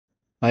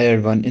Hi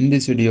everyone, in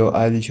this video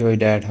I will show you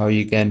that how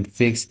you can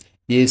fix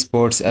EA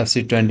Sports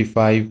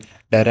FC25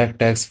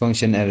 DirectX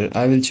function error.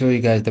 I will show you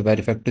guys the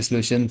very effective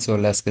solution, so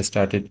let's get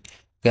started.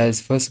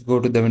 Guys, first go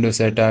to the Windows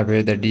setup,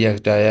 here the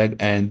dx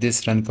and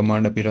this run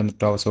command appear on the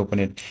top, so open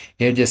it.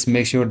 Here just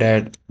make sure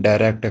that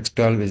DirectX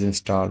 12 is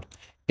installed.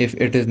 If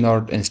it is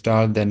not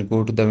installed, then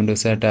go to the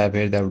Windows setup,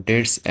 here the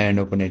updates and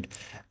open it.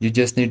 You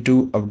just need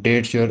to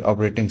update your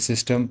operating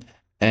system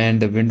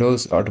and the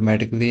Windows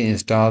automatically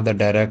install the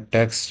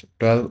DirectX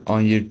 12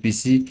 on your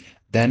PC.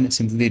 Then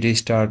simply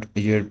restart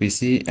your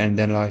PC and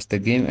then launch the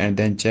game and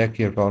then check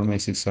your problem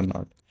is fixed or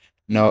not.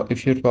 Now,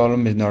 if your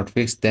problem is not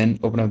fixed,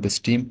 then open up the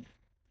Steam,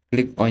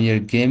 click on your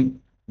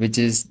game, which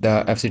is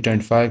the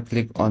FC25,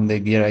 click on the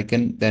gear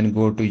icon, then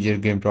go to your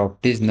game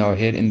properties. Now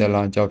here in the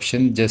launch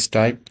option, just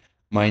type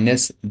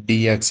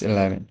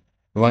 -DX11.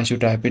 Once you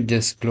type it,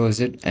 just close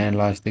it and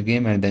launch the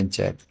game and then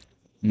check.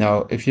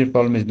 Now, if your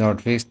problem is not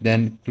fixed,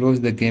 then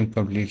close the game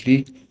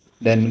completely.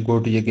 Then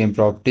go to your game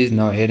properties.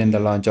 Now, here in the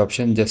launch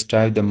option, just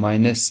type the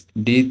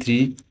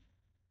 -D3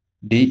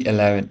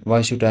 D11.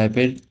 Once you type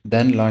it,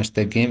 then launch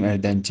the game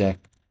and then check.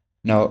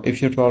 Now, if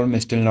your problem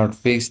is still not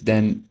fixed,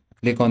 then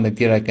click on the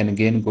gear icon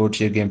again, go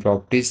to your game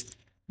properties.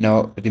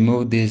 Now,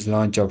 remove this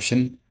launch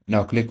option.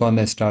 Now, click on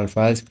the install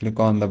files, click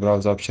on the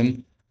browse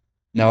option.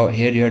 Now,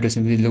 here you have to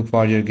simply look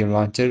for your game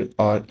launcher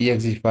or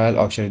exe file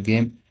of your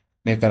game.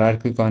 Make a right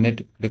click on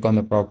it, click on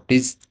the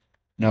properties.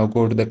 Now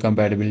go to the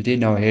compatibility.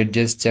 Now here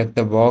just check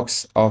the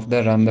box of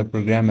the run the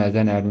program as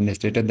an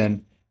administrator,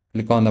 then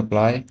click on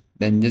apply,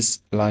 then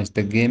just launch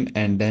the game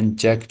and then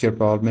check your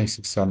problem is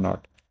fixed or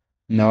not.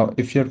 Now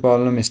if your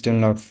problem is still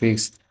not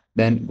fixed,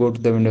 then go to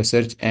the Windows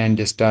search and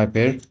just type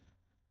here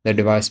the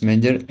device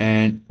manager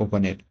and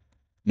open it.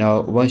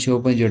 Now once you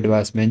open your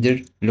device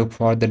manager, look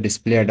for the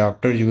display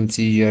adapter. You will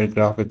see your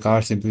graphic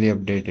card simply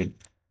updated.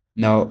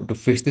 Now to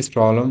fix this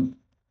problem,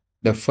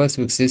 the first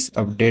fix is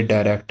update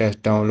DirectX,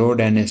 download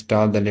and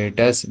install the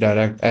latest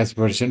DirectX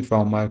version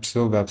from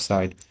Microsoft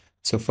website.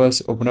 So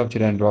first open up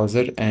your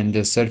browser and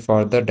just search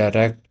for the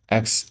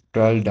DirectX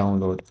 12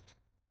 download.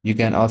 You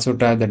can also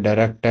type the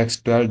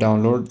DirectX 12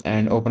 download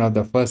and open up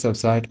the first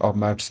website of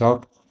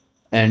Microsoft,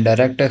 and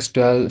DirectX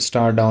 12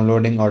 start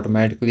downloading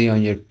automatically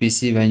on your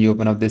PC when you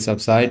open up this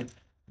website.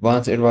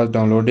 Once it was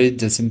downloaded,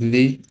 just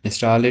simply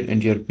install it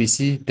into your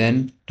PC,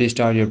 then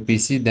restart your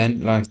PC,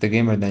 then launch the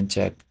game and then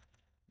check.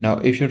 Now,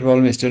 if your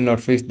problem is still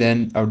not fixed,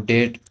 then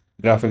update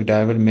graphic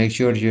driver. Make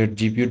sure your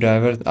GPU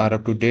drivers are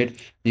up to date.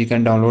 You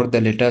can download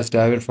the latest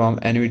driver from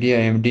NVIDIA,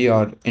 AMD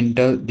or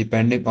Intel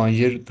depending on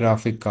your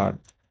graphic card.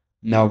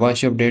 Now,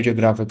 once you update your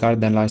graphic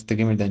card, then launch the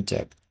game and then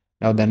check.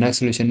 Now, the next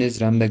solution is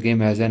run the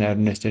game as an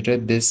administrator.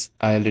 This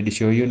I already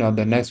show you. Now,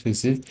 the next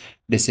fix is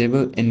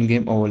disable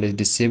in-game overlays.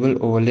 Disable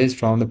overlays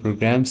from the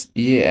programs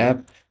EA app,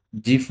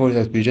 GeForce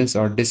Experience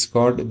or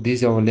Discord.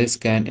 These overlays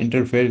can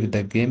interfere with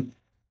the game.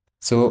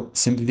 So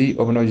simply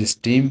open up your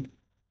Steam,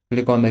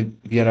 click on the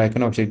gear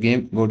icon of your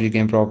game, go to your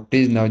game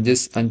properties. Now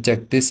just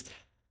uncheck this,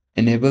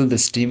 enable the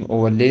Steam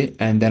overlay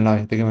and then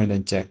launch the game and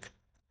then check.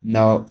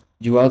 Now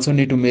you also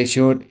need to make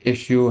sure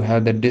if you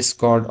have the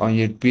Discord on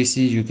your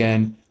PC, you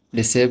can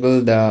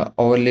disable the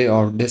overlay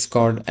of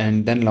Discord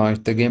and then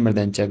launch the game and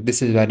then check.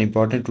 This is very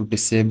important to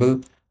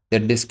disable the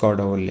Discord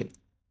overlay.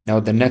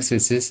 Now the next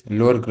is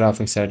lower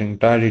graphic setting.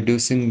 Try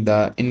reducing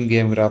the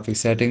in-game graphic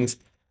settings,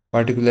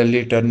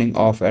 particularly turning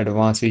off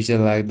advanced features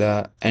like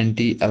the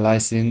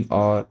anti-aliasing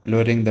or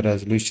lowering the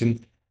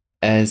resolution,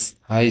 as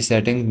high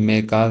settings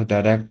may cause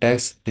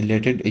DirectX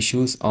related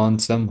issues on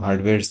some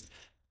hardwares.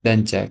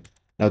 Then check.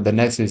 Now the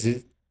next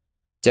is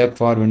check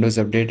for Windows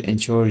Update.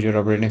 Ensure your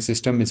operating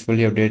system is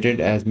fully updated,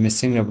 as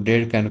missing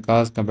update can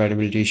cause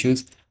compatibility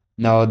issues.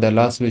 Now the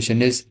last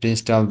solution is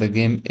reinstall the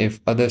game. If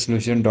other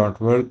solution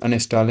don't work,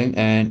 uninstalling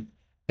and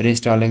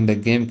reinstalling the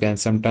game can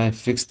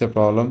sometimes fix the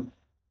problem.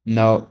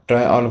 Now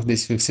try all of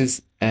these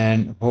fixes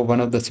and hope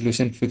one of the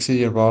solution fixes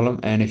your problem,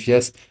 and if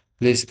yes,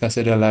 please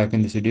consider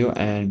liking this video,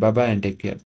 and bye bye and take care.